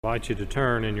I invite you to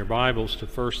turn in your Bibles to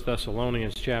 1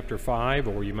 Thessalonians chapter 5,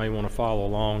 or you may want to follow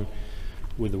along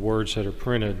with the words that are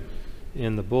printed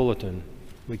in the bulletin.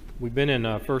 We've been in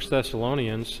 1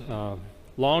 Thessalonians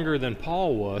longer than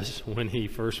Paul was when he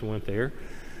first went there,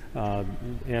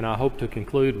 and I hope to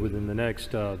conclude within the next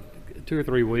 2 or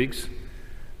 3 weeks.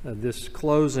 This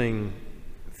closing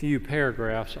few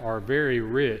paragraphs are very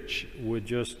rich with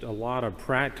just a lot of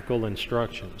practical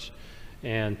instructions.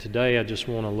 And today I just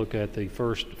want to look at the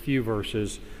first few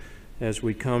verses as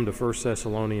we come to 1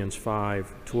 Thessalonians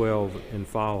 5:12 and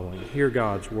following. Hear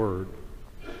God's word.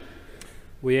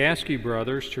 We ask you,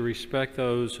 brothers, to respect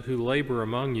those who labor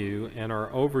among you and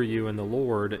are over you in the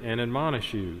Lord and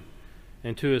admonish you,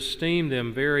 and to esteem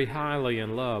them very highly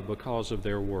in love because of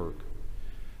their work.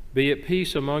 Be at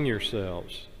peace among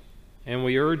yourselves. And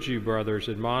we urge you, brothers,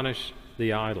 admonish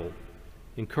the idle,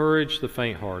 encourage the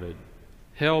faint-hearted,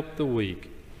 help the weak,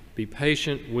 be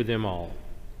patient with them all.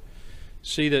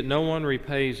 See that no one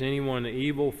repays anyone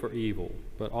evil for evil,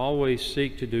 but always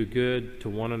seek to do good to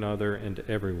one another and to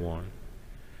everyone.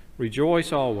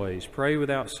 Rejoice always, pray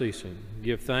without ceasing,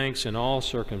 give thanks in all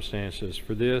circumstances,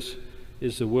 for this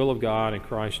is the will of God in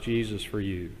Christ Jesus for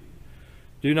you.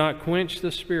 Do not quench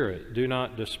the Spirit, do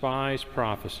not despise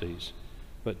prophecies,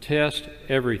 but test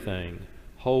everything,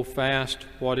 hold fast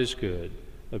what is good,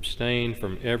 abstain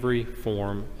from every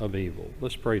form of evil.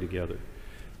 Let's pray together.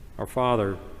 Our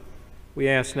Father, we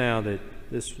ask now that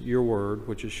your word,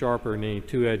 which is sharper than any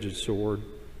two-edged sword,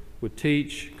 would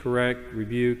teach, correct,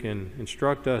 rebuke, and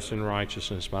instruct us in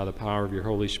righteousness by the power of your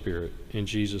Holy Spirit. In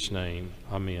Jesus' name,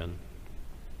 amen.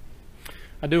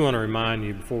 I do want to remind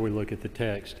you before we look at the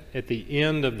text, at the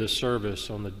end of the service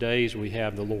on the days we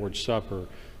have the Lord's Supper,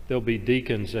 there'll be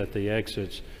deacons at the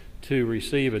exits to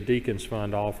receive a Deacons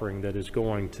Fund offering that is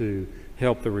going to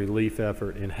help the relief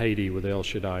effort in Haiti with El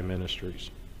Shaddai Ministries.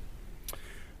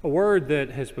 A word that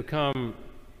has become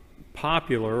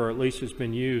popular, or at least has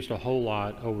been used a whole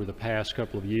lot over the past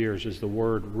couple of years, is the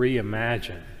word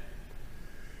reimagine.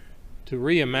 To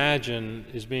reimagine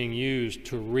is being used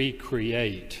to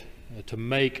recreate, to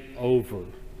make over.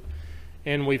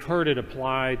 And we've heard it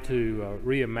applied to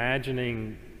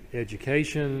reimagining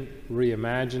education,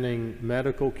 reimagining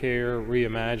medical care,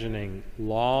 reimagining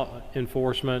law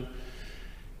enforcement,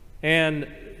 and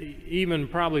even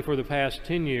probably for the past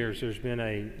 10 years there's been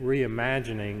a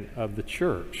reimagining of the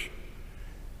church.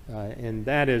 And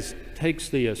that takes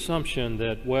the assumption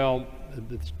that, well,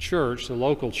 the church, the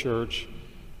local church,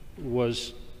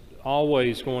 was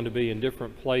always going to be in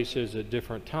different places at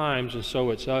different times, and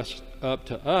so it's up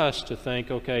to us to think,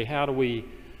 okay, how do we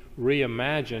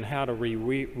reimagine, how to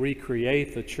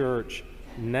recreate the church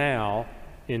now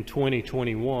in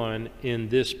 2021 in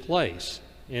this place,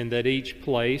 and that each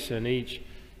place and each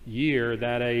year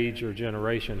that age or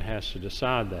generation has to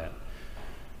decide that.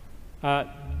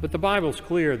 But the Bible's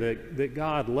clear that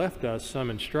God left us some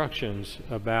instructions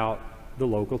about the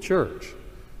local church.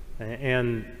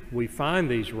 And we find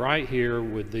these right here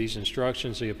with these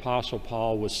instructions the Apostle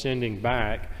Paul was sending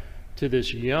back to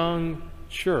this young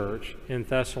church in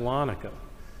Thessalonica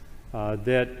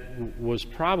that was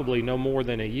probably no more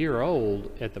than a year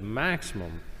old at the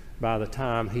maximum by the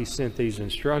time he sent these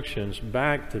instructions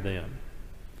back to them.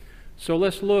 So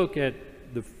let's look at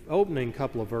the opening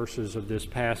couple of verses of this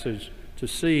passage to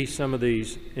see some of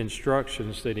these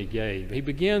instructions that he gave. He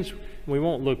begins, we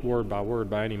won't look word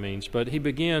by any means, but he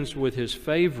begins with his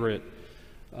favorite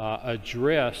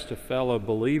address to fellow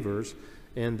believers,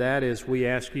 and that is, we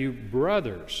ask you,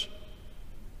 brothers.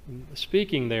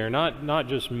 Speaking there, not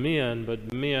just men,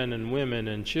 but men and women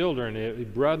and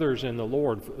children, brothers in the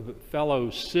Lord,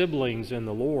 fellow siblings in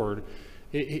the Lord.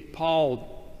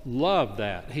 Paul loved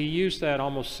that. He used that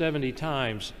almost 70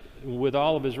 times with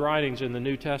all of his writings in the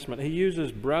New Testament. He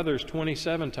uses brothers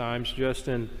 27 times just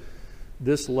in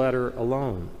this letter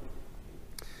alone.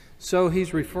 So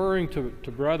he's referring to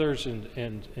brothers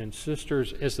and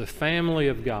sisters as the family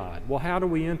of God. Well, how do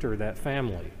we enter that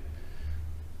family?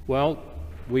 Well,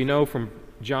 we know from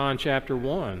John chapter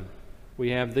 1, we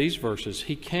have these verses.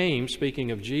 He came,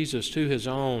 speaking of Jesus, to his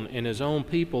own, and his own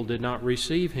people did not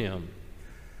receive him.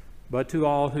 But to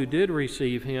all who did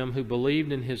receive him, who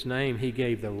believed in his name, he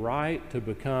gave the right to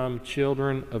become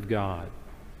children of God,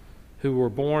 who were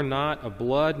born not of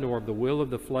blood, nor of the will of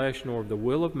the flesh, nor of the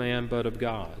will of man, but of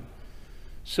God.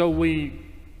 So we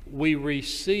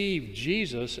receive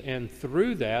Jesus, and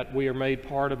through that we are made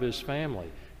part of his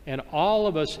family. And all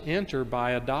of us enter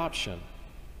by adoption.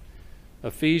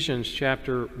 Ephesians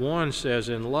chapter 1 says,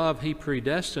 in love he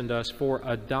predestined us for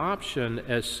adoption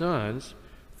as sons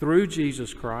through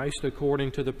Jesus Christ according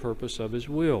to the purpose of his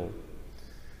will.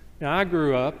 Now, I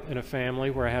grew up in a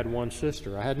family where I had one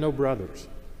sister. I had no brothers.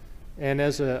 And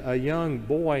as a young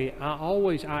boy,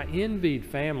 I envied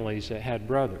families that had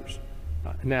brothers.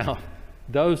 Now,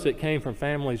 those that came from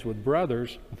families with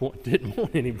brothers didn't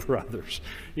want any brothers,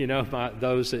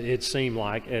 those that it seemed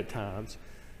like at times.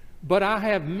 But I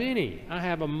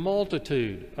have a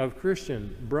multitude of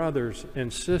Christian brothers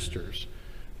and sisters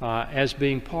as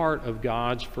being part of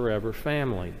God's forever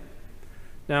family.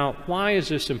 Now, why is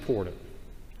this important?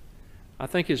 I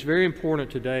think it's very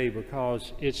important today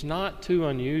because it's not too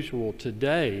unusual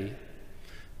today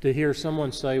to hear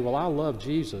someone say, well, I love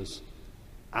Jesus.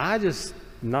 I just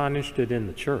not interested in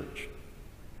the church.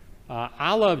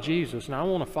 I love Jesus and I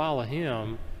want to follow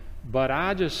him, but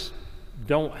I just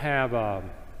don't have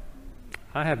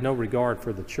I have no regard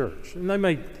for the church. And they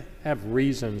may have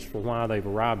reasons for why they've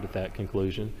arrived at that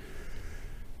conclusion.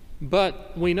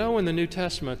 But we know in the New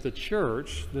Testament the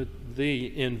church,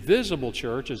 the invisible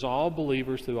church, is all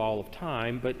believers through all of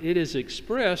time, but it is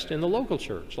expressed in the local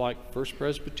church, like First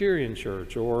Presbyterian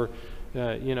Church or,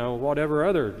 whatever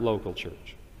other local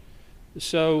church.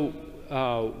 So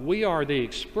we are the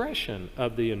expression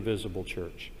of the invisible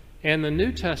church. And the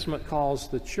New Testament calls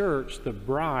the church the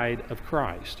bride of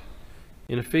Christ.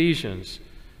 In Ephesians,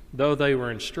 though they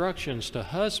were instructions to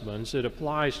husbands, it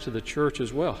applies to the church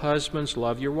as well. Husbands,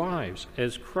 love your wives,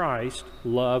 as Christ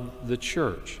loved the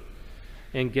church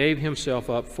and gave himself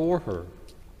up for her,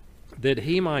 that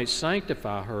he might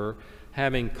sanctify her,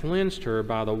 having cleansed her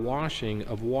by the washing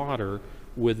of water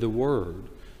with the word.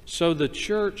 So the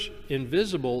church,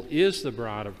 invisible, is the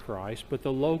bride of Christ, but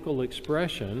the local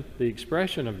expression, the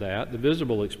expression of that, the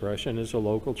visible expression, is a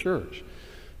local church.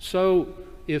 So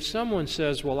if someone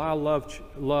says, well, I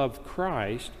love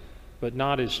Christ, but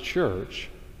not his church,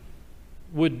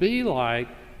 would be like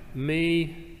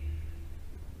me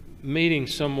meeting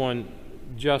someone,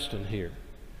 Justin, here.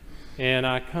 And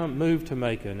I move to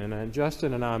Macon, and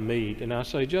Justin and I meet, and I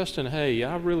say, Justin, hey,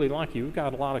 I really like you. We've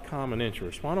got a lot of common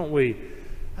interests. Why don't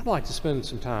I'd like to spend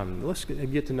some time. Let's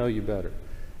get to know you better.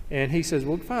 And he says,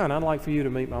 well, fine, I'd like for you to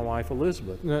meet my wife,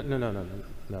 Elizabeth.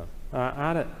 No.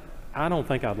 I don't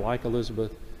think I'd like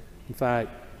Elizabeth. In fact,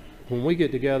 when we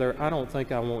get together, I don't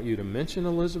think I want you to mention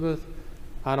Elizabeth.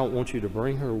 I don't want you to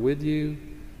bring her with you.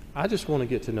 I just want to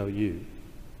get to know you.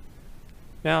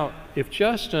 Now, if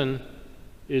Justin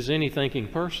is any thinking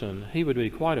person, he would be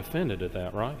quite offended at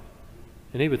that, right?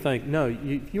 And he would think, no,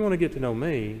 if you want to get to know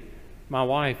me, my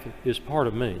wife is part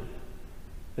of me.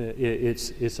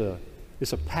 It's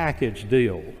a package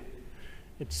deal.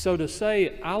 So to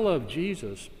say, I love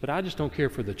Jesus, but I just don't care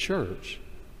for the church,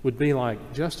 would be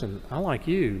like, Justin, I like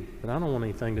you, but I don't want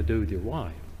anything to do with your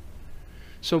wife.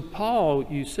 So Paul,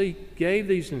 you see, gave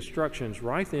these instructions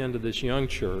right then to this young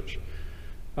church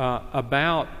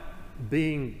about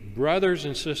being brothers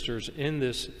and sisters in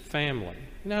this family.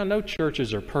 Now, no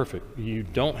churches are perfect. You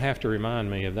don't have to remind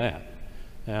me of that.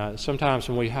 Sometimes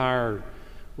when we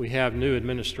have new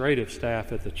administrative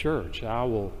staff at the church, I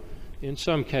will, in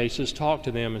some cases, talk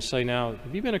to them and say, now,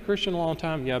 have you been a Christian a long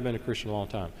time? Yeah, I've been a Christian a long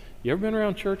time. You ever been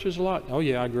around churches a lot? Oh,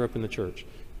 yeah, I grew up in the church.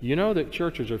 You know that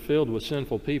churches are filled with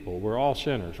sinful people. We're all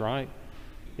sinners, right?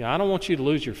 Yeah, I don't want you to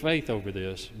lose your faith over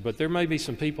this, but there may be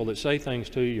some people that say things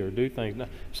to you or do things. No,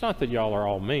 it's not that y'all are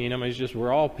all mean. I mean, it's just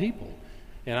we're all people.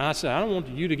 And I say, I don't want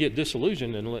you to get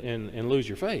disillusioned and lose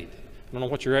your faith. I don't know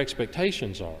what your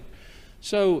expectations are.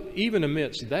 So even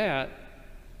amidst that,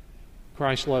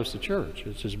 Christ loves the church.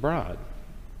 It's his bride.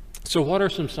 So what are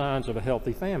some signs of a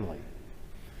healthy family?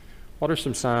 What are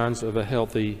some signs of a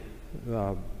healthy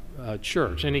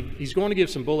church? And he's going to give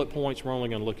some bullet points. We're only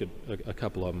going to look at a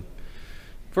couple of them.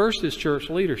 First is church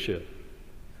leadership.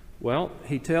 Well,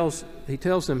 he tells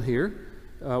them here,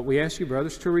 we ask you,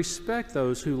 brothers, to respect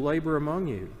those who labor among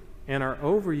you and are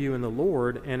over you in the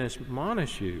Lord and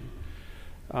admonish you.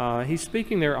 He's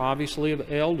speaking there, obviously, of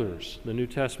elders. The New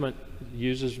Testament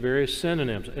uses various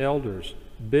synonyms: elders,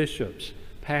 bishops,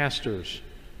 pastors,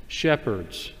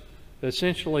 shepherds.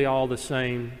 Essentially all the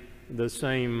same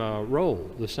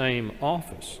role, the same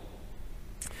office.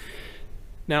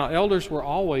 Now, elders were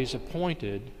always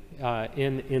appointed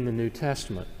in the New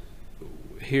Testament.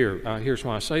 Here's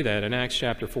why I say that. In Acts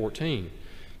chapter 14,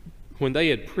 when they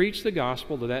had preached the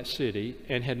gospel to that city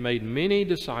and had made many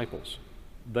disciples,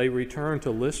 they returned to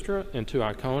Lystra and to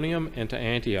Iconium and to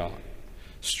Antioch,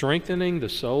 strengthening the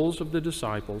souls of the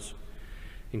disciples,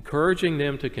 encouraging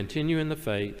them to continue in the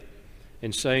faith,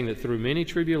 and saying that through many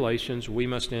tribulations we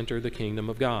must enter the kingdom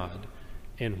of God.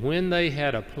 And when they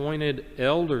had appointed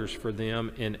elders for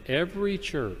them in every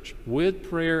church with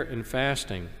prayer and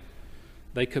fasting,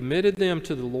 they committed them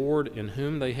to the Lord in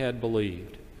whom they had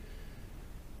believed.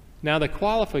 Now, the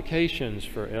qualifications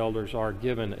for elders are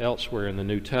given elsewhere in the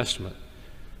New Testament,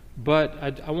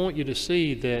 but I want you to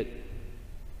see that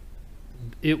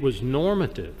it was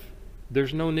normative.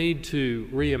 There's no need to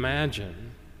reimagine.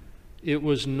 It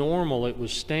was normal, it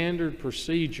was standard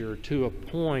procedure to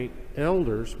appoint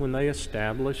elders when they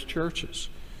established churches.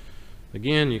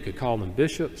 Again, you could call them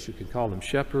bishops, you could call them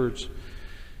shepherds.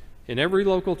 In every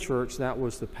local church, that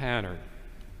was the pattern.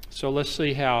 So let's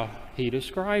see how he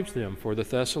describes them for the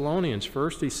Thessalonians.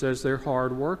 First, he says they're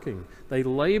hardworking. They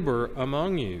labor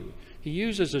among you. He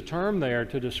uses a term there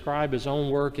to describe his own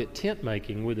work at tent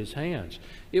making with his hands.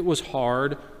 It was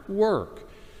hard work.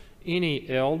 Any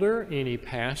elder, any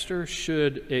pastor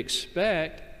should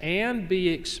expect and be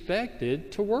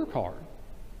expected to work hard.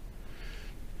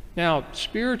 Now,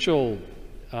 spiritual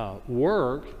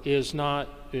work is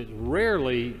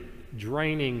rarely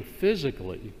draining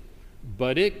physically,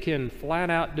 but it can flat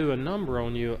out do a number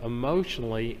on you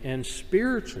emotionally and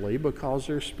spiritually because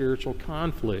there's spiritual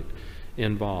conflict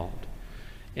involved.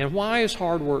 And why is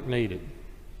hard work needed?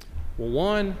 Well,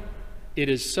 one, it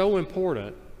is so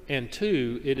important, and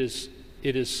two,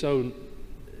 there's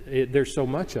so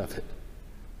much of it.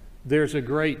 There's a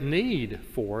great need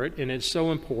for it, and it's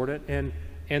so important,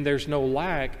 and there's no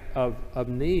lack of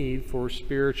need for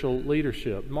spiritual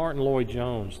leadership. Martin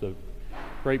Lloyd-Jones, the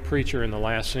great preacher in the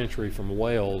last century from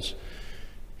Wales,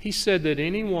 he said that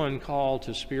anyone called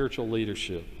to spiritual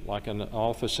leadership, like an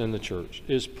office in the church,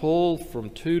 is pulled from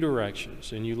two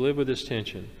directions, and you live with this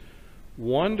tension.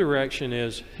 One direction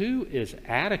is, who is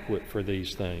adequate for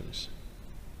these things?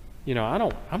 You know,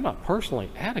 I'm not personally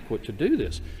adequate to do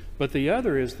this. But the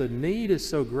other is, the need is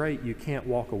so great you can't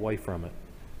walk away from it.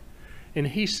 And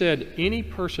he said any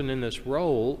person in this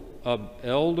role of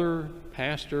elder,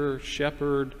 pastor,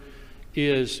 shepherd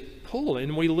is pulled,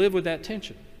 and we live with that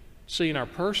tension, seeing our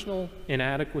personal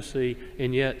inadequacy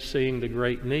and yet seeing the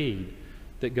great need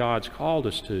that God's called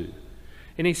us to.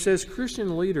 And he says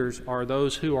Christian leaders are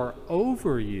those who are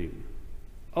over you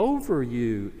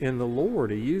in the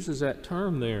Lord. He uses that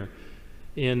term there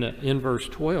in verse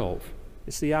 12.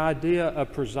 It's the idea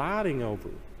of presiding over.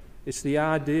 It's the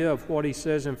idea of what he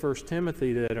says in 1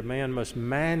 Timothy, that a man must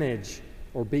manage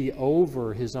or be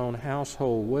over his own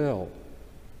household well.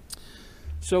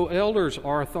 So elders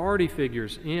are authority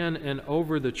figures in and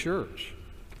over the church.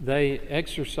 They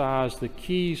exercise the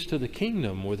keys to the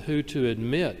kingdom with who to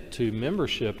admit to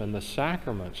membership and the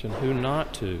sacraments and who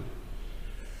not to.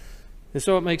 And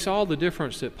so it makes all the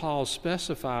difference that Paul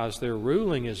specifies their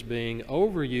ruling as being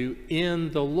over you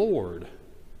in the Lord.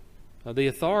 The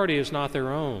authority is not their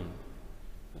own.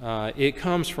 It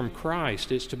comes from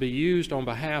Christ. It's to be used on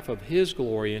behalf of His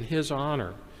glory and His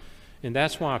honor. And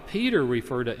that's why Peter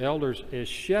referred to elders as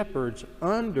shepherds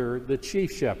under the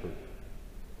chief shepherd.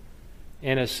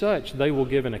 And as such, they will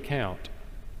give an account.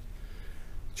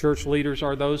 Church leaders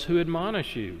are those who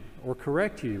admonish you or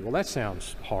correct you. Well, that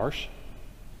sounds harsh.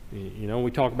 You know,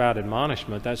 we talk about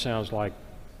admonishment. That sounds like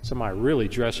somebody really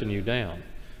dressing you down.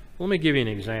 Let me give you an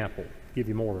example, give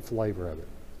you more of a flavor of it.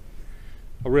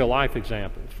 A real life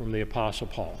example from the Apostle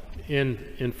Paul.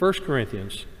 In 1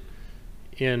 Corinthians,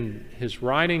 in his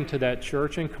writing to that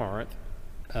church in Corinth,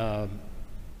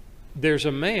 there's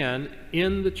a man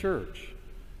in the church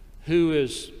who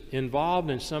is involved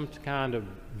in some kind of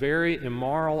very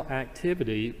immoral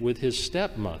activity with his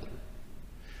stepmother.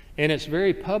 And it's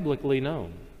very publicly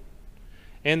known.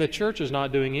 And the church is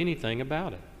not doing anything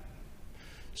about it.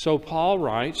 So Paul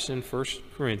writes in 1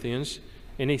 Corinthians,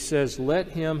 and he says, "Let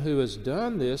him who has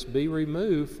done this be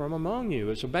removed from among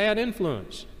you." It's a bad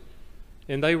influence.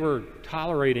 And they were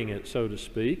tolerating it, so to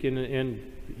speak, and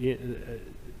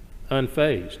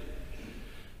unfazed.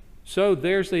 So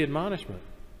there's the admonishment.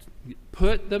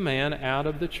 Put the man out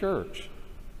of the church.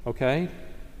 Okay?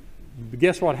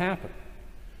 Guess what happened?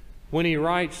 When he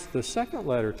writes the second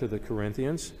letter to the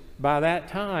Corinthians, by that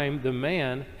time the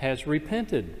man has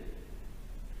repented.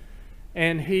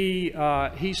 And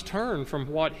he's turned from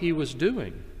what he was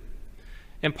doing.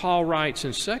 And Paul writes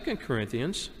in 2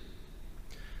 Corinthians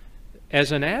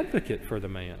as an advocate for the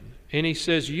man. And he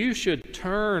says, "You should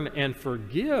turn and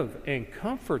forgive and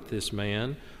comfort this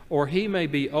man, or he may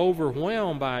be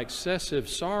overwhelmed by excessive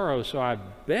sorrow. So I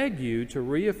beg you to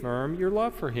reaffirm your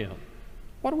love for him."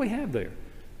 What do we have there?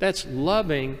 That's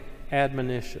loving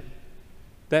admonition.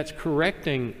 That's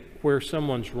correcting where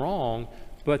someone's wrong,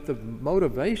 but the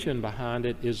motivation behind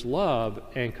it is love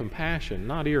and compassion,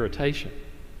 not irritation.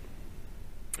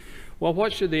 Well,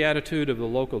 what should the attitude of the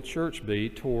local church be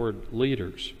toward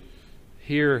leaders?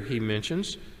 Here he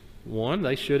mentions, one,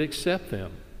 they should accept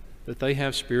them, that they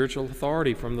have spiritual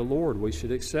authority from the Lord. We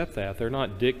should accept that. They're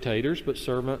not dictators, but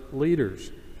servant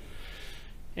leaders.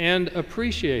 and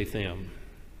appreciate them.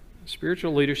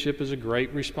 Spiritual leadership is a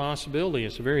great responsibility.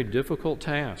 It's a very difficult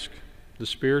task. The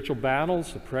spiritual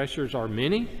battles, the pressures are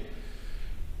many.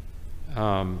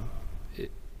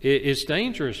 It's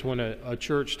dangerous when a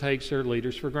church takes their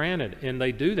leaders for granted, and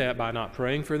they do that by not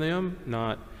praying for them,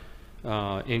 not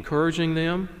encouraging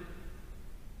them.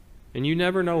 And you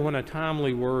never know when a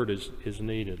timely word is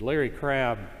needed. Larry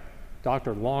Crabb,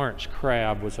 Dr. Lawrence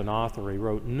Crabb, was an author. He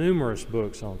wrote numerous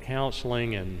books on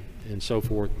counseling and so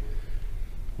forth.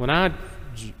 When I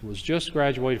was just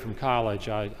graduated from college,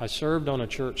 I served on a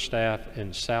church staff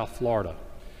in South Florida.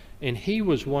 And he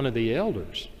was one of the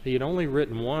elders. He had only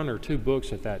written 1 or 2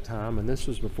 books at that time, and this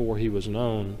was before he was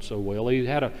known so well. He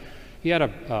had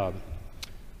a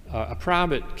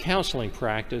private counseling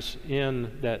practice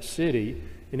in that city,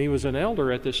 and he was an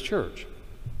elder at this church.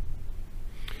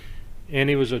 And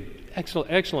he was an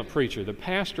excellent preacher. The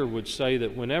pastor would say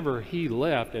that whenever he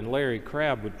left and Larry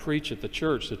Crabb would preach at the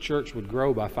church would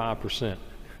grow by 5%.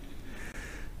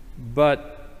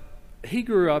 But he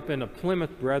grew up in a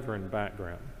Plymouth Brethren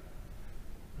background.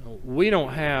 I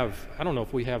don't know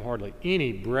if we have hardly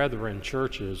any Brethren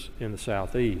churches in the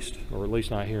Southeast, or at least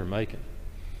not here in Macon.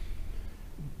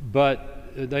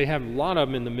 But they have a lot of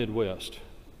them in the Midwest.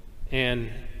 And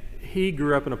he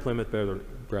grew up in a Plymouth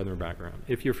Brethren background.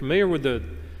 If you're familiar with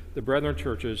the Brethren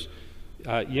churches,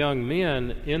 young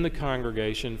men in the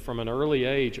congregation from an early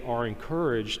age are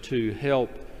encouraged to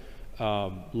help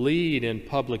lead in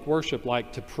public worship,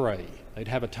 like to pray. They'd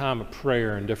have a time of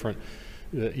prayer, and different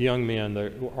young men,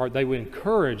 they would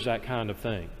encourage that kind of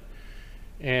thing.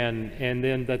 And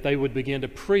then that they would begin to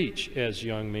preach as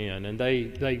young men, and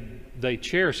they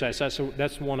cherish that. So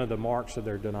that's one of the marks of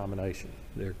their denomination.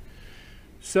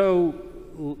 So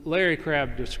Larry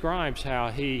Crabb describes how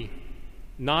he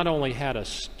not only had a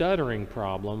stuttering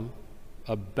problem,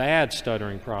 a bad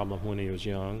stuttering problem when he was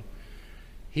young.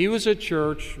 He was at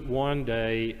church one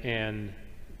day, and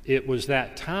it was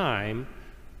that time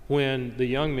when the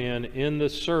young men in the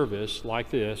service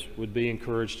like this would be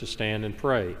encouraged to stand and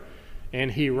pray. And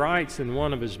he writes in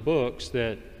one of his books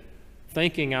that,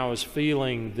 thinking I was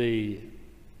feeling the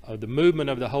movement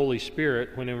of the Holy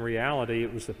Spirit, when in reality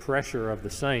it was the pressure of the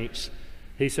saints,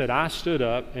 he said, I stood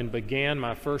up and began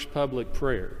my first public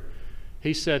prayer.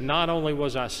 He said, not only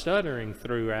was I stuttering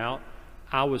throughout,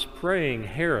 I was praying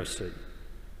heresy.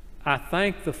 I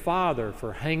thank the Father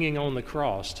for hanging on the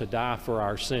cross to die for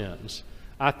our sins.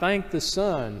 I thank the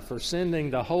Son for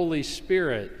sending the Holy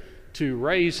Spirit to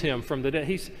raise him from the dead.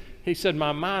 He said,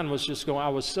 my mind was just going, I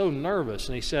was so nervous.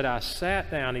 And he said, I sat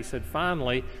down. He said,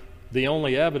 finally, the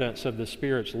only evidence of the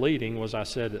Spirit's leading was I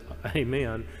said,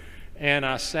 amen. And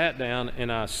I sat down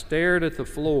and I stared at the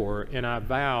floor and I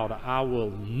vowed I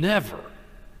will never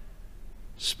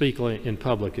speak in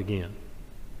public again.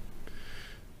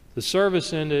 The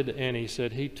service ended, and he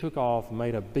said he took off,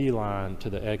 made a beeline to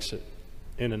the exit.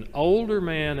 And an older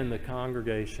man in the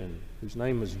congregation, whose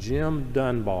name was Jim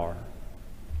Dunbar,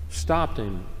 stopped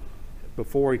him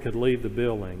before he could leave the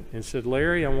building and said,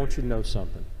 Larry, I want you to know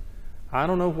something. I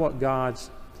don't know what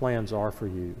God's plans are for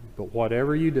you, but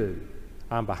whatever you do,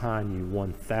 I'm behind you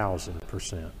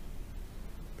 1,000%.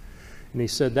 And he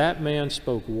said, that man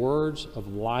spoke words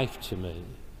of life to me,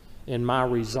 and my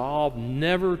resolve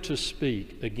never to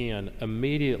speak again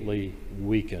immediately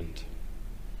weakened.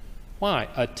 Why?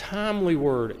 A timely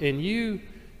word. And you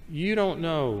don't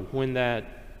know when that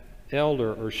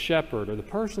elder or shepherd or the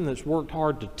person that's worked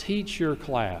hard to teach your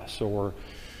class or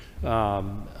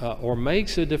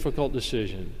makes a difficult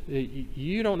decision.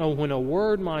 You don't know when a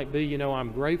word might be,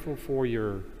 I'm grateful for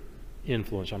your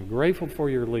influence. I'm grateful for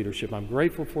your leadership. I'm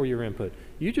grateful for your input.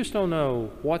 You just don't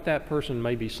know what that person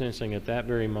may be sensing at that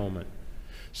very moment.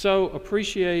 So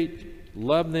appreciate,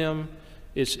 love them.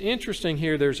 It's interesting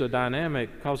here, there's a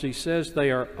dynamic, because he says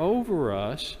they are over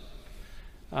us,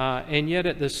 and yet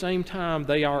at the same time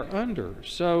they are under.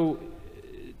 So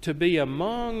to be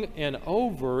among and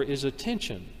over is a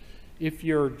tension. If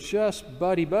you're just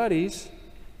buddies,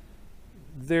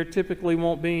 there typically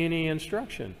won't be any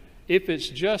instruction. If it's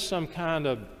just some kind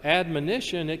of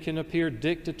admonition, it can appear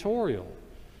dictatorial.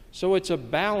 So it's a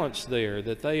balance there,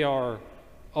 that they are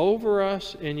over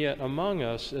us and yet among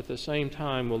us at the same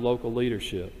time with local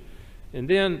leadership. And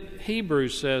then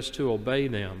Hebrews says to obey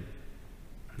them.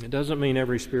 It doesn't mean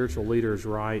every spiritual leader is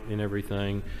right in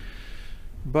everything,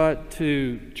 but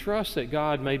to trust that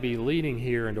God may be leading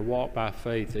here and to walk by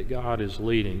faith that God is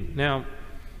leading. Now,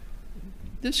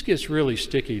 this gets really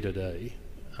sticky today.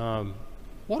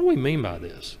 What do we mean by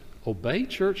this? Obey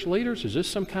church leaders? Is this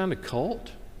some kind of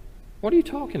cult? What are you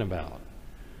talking about?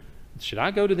 Should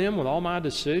I go to them with all my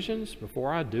decisions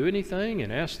before I do anything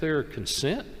and ask their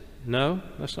consent? No,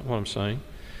 that's not what I'm saying.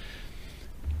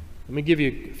 Let me give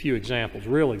you a few examples,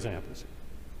 real examples.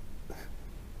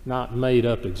 Not made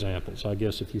up examples, I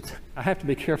guess. I have to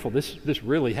be careful. This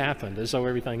really happened, as though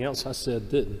everything else I said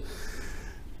didn't.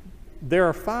 There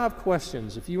are 5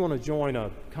 questions if you want to join a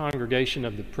congregation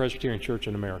of the Presbyterian Church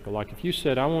in America. Like if you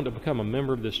said, I want to become a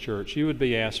member of this church, you would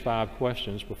be asked 5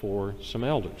 questions before some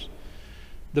elders.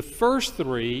 The first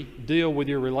 3 deal with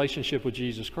your relationship with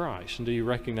Jesus Christ. And do you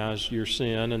recognize your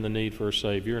sin and the need for a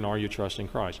Savior, and are you trusting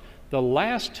Christ? The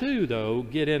last 2, though,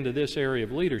 get into this area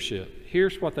of leadership.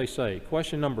 Here's what they say.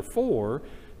 Question number 4,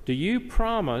 do you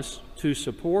promise to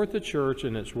support the church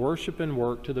in its worship and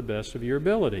work to the best of your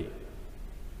ability?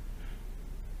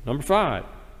 Number 5,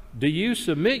 do you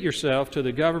submit yourself to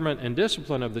the government and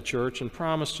discipline of the church and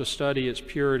promise to study its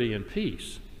purity and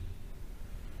peace?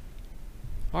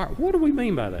 All right, what do we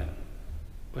mean by that?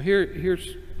 Well,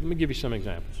 let me give you some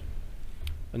examples.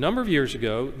 A number of years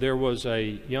ago, there was a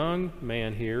young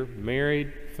man here,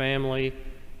 married, family,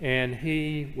 and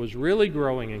he was really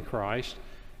growing in Christ,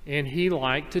 and he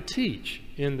liked to teach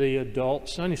in the adult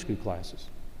Sunday school classes.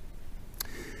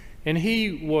 And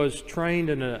he was trained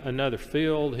in another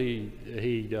field. He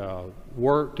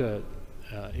worked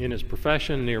in his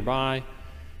profession nearby,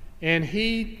 and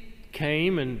he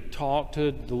came and talked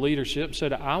to the leadership,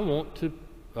 said, I want to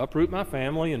uproot my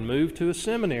family and move to a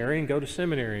seminary and go to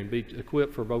seminary and be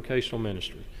equipped for vocational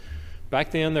ministry.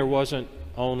 Back then there wasn't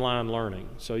online learning,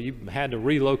 so you had to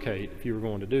relocate if you were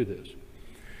going to do this.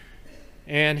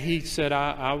 And he said,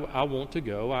 I want to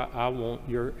go. I want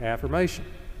your affirmation.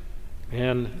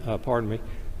 And, pardon me,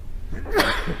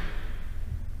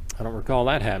 I don't recall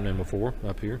that happening before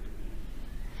up here.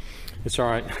 It's all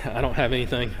right. I don't have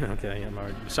anything. Okay, I'm all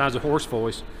right. Besides a hoarse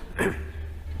voice.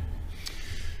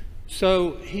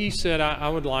 So he said, I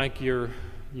would like your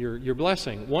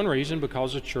blessing. One reason,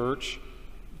 because the church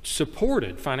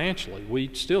supported financially.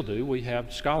 We still do. We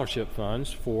have scholarship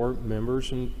funds for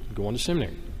members and going to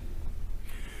seminary.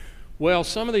 Well,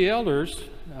 some of the elders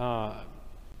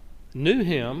knew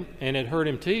him and had heard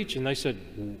him teach, and they said,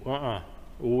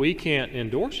 we can't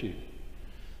endorse you.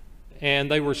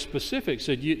 And they were specific,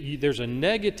 said, there's a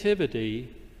negativity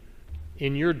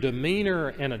in your demeanor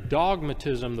and a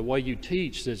dogmatism, the way you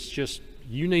teach, that's just,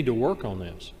 you need to work on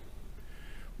this.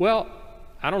 Well,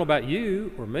 I don't know about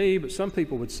you or me, but some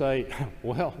people would say,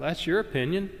 well, that's your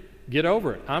opinion. Get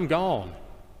over it. I'm gone.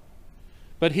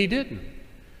 But he didn't.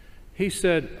 He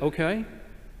said, okay,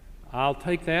 I'll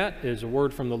take that as a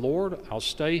word from the Lord. I'll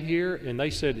stay here. And they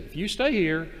said, if you stay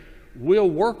here, we'll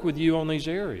work with you on these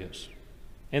areas.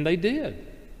 And they did.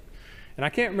 And I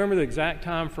can't remember the exact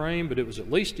time frame, but it was at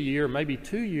least a year, maybe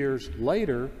 2 years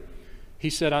later, he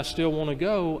said, I still want to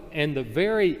go. And the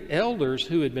very elders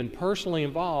who had been personally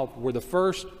involved were the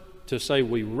first to say,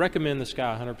 we recommend this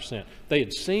guy 100%. They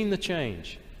had seen the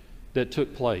change that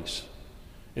took place.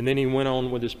 And then he went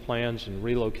on with his plans and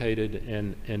relocated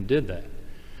and did that.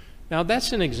 Now,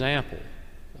 that's an example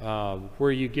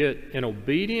where you get an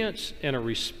obedience and a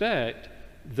respect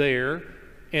there,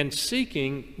 and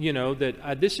seeking,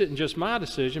 that this isn't just my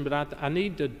decision, but I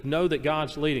need to know that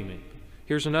God's leading me.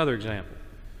 Here's another example.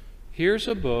 Here's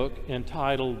a book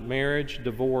entitled Marriage,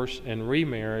 Divorce, and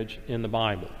Remarriage in the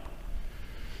Bible,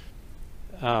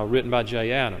 written by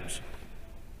Jay Adams.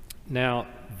 Now,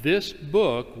 this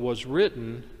book was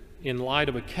written in light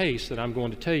of a case that I'm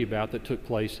going to tell you about that took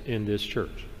place in this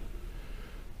church.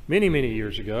 Many, many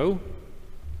years ago,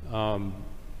 a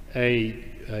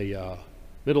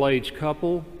middle-aged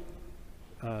couple,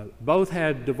 both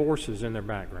had divorces in their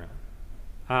background.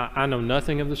 I know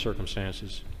nothing of the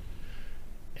circumstances.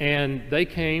 And they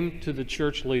came to the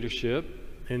church leadership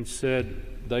and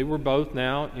said, they were both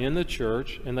now in the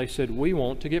church, and they said, we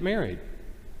want to get married.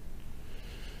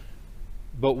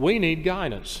 But we need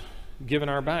guidance, given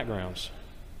our backgrounds,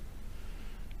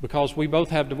 because we both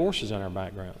have divorces in our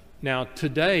background. Now,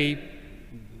 today,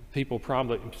 people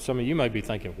probably, some of you may be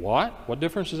thinking, what? What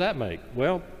difference does that make?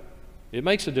 Well, it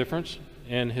makes a difference,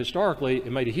 and historically,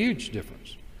 it made a huge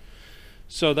difference.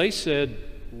 So they said,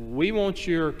 we want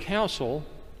your counsel,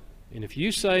 and if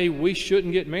you say we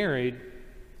shouldn't get married,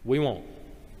 we won't.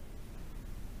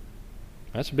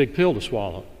 That's a big pill to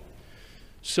swallow.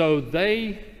 So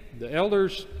the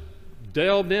elders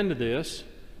delved into this,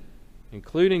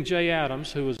 including Jay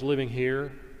Adams, who was living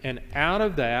here, and out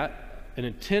of that, an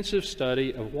intensive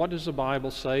study of what does the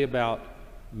Bible say about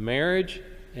marriage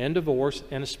and divorce,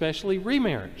 and especially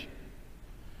remarriage.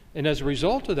 And as a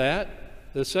result of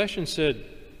that, the session said,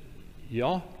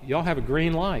 y'all have a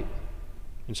green light.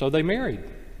 And so they married.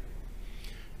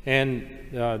 And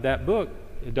that book,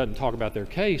 it doesn't talk about their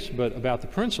case, but about the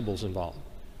principles involved.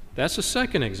 That's the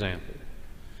second example.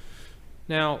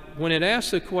 Now, when it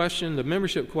asks the question, the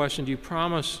membership question, do you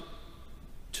promise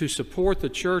to support the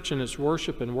church in its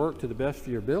worship and work to the best of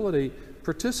your ability?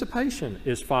 Participation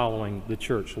is following the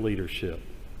church leadership.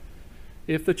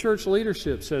 If the church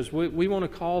leadership says, we want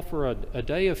to call for a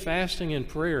day of fasting and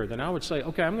prayer, then I would say,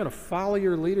 okay, I'm going to follow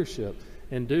your leadership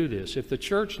and do this. If the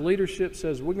church leadership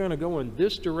says we're going to go in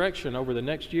this direction over the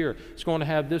next year, it's going to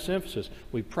have this emphasis.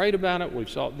 We prayed about it. We've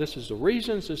saw this is the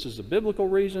reasons, this is the biblical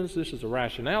reasons, this is the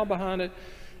rationale behind it.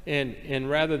 And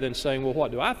rather than saying, well,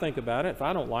 what do I think about it? If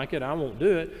I don't like it, I won't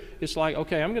do it. It's like,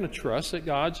 okay, I'm going to trust that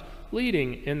God's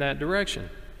leading in that direction.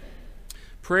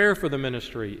 Prayer for the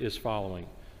ministry is following.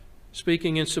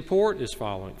 Speaking in support is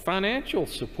following. Financial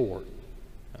support.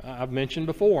 I've mentioned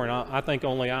before, and I think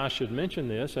only I should mention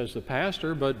this as the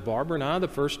pastor, but Barbara and I, the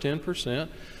first 10%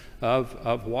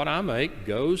 of what I make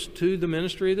goes to the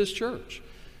ministry of this church.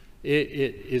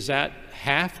 Is that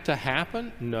have to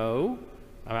happen? No.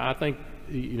 I think,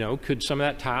 could some of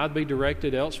that tithe be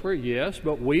directed elsewhere? Yes,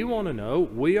 but we want to know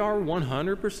we are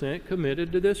 100%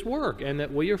 committed to this work and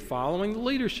that we are following the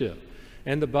leadership.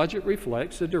 And the budget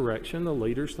reflects the direction the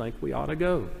leaders think we ought to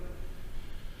go.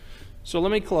 So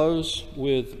let me close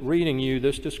with reading you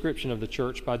this description of the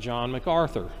church by John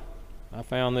MacArthur. I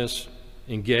found this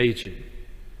engaging.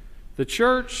 The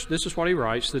church, this is what he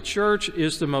writes, the church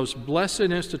is the most blessed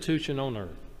institution on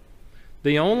earth,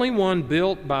 the only one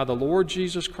built by the Lord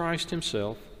Jesus Christ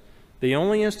himself, the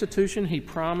only institution he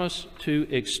promised to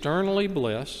eternally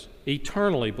bless,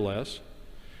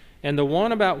 and the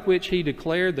one about which he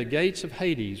declared the gates of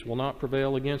Hades will not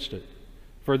prevail against it.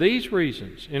 For these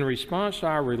reasons, in response to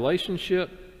our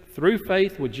relationship through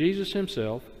faith with Jesus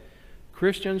himself,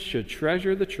 Christians should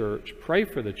treasure the church, pray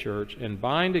for the church, and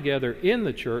bind together in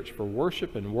the church for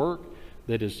worship and work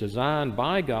that is designed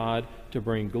by God to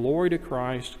bring glory to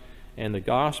Christ and the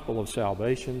gospel of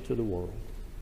salvation to the world.